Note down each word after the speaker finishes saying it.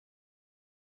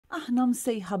Aħna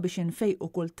msejjħa biex infejqu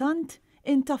kultant,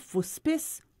 intaffu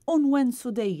spiss u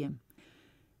nwennsu dejjem.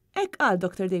 Hekk qal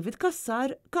Dr. David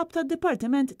Kassar, kap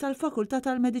tad-Dipartiment tal-Fakultà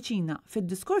tal-Mediċina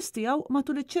fid-diskors tiegħu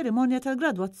matul iċ-ċerimonja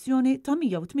tal-gradwazzjoni ta'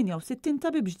 168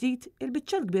 tabib ġdid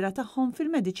il-biċċa l-kbira tagħhom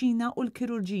fil-mediċina u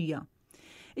l-kirurġija.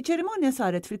 Iċ-ċerimonja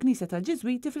saret fil-Knisja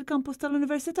tal-Ġiżwiti fil-kampus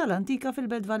tal-Università l-Antika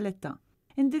fil-Belt Valletta.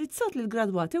 Indirizzat lil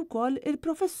gradwati wkoll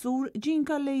il-professur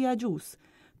Jiggradwaw,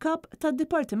 kap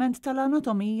tad-Dipartiment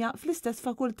tal-Anatomija fl-istess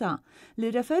fakultà li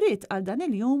referit għal dan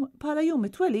il-jum bħala jum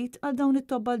it-twelid għal dawn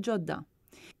it-tobba l-ġodda.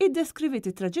 Iddeskrivit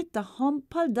it-traġitt tagħhom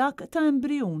bħal dak ta'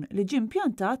 embrjun li ġie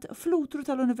impjantat fl-utru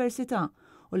tal-Università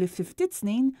u li f'ftit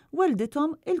snin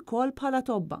weldithom il-kol bħala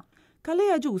tobba.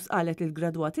 Jiggradwaw qalet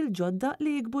lill-gradwati l-ġodda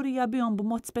li jikburija bihom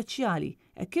b'mod speċjali,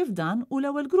 hekk kif dan u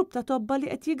l-ewwel grupp ta' tobba li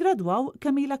qed jiggradwaw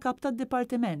kemm ilha kap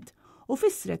tad-dipartiment u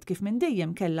fissret kif minn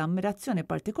dejjem kellha ammirazzjoni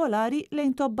partikolari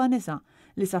lejn tobba nisa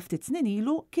li sa ftit snin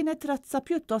ilu kienet razza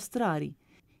pjuttost rari.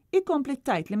 Ikompli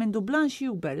tajt li mindu Blanche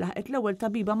Huber laħqet l-ewwel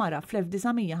tabiba mara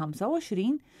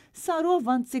fl-1925 saru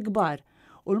avanzi kbar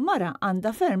u l-mara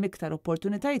għandha ferm iktar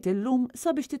opportunitajiet illum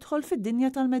sabiex tidħol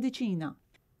fid-dinja tal-mediċina.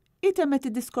 Itemmet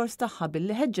id-diskors tagħha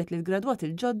billi ħeġġet lill-gradwati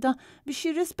l-ġodda biex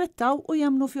jirrispettaw u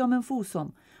jemmnu fihom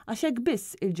infushom għax hekk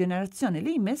biss il-ġenerazzjoni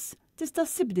li jmiss tista'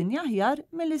 ssib dinja aħjar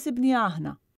milli sibniha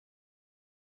aħna.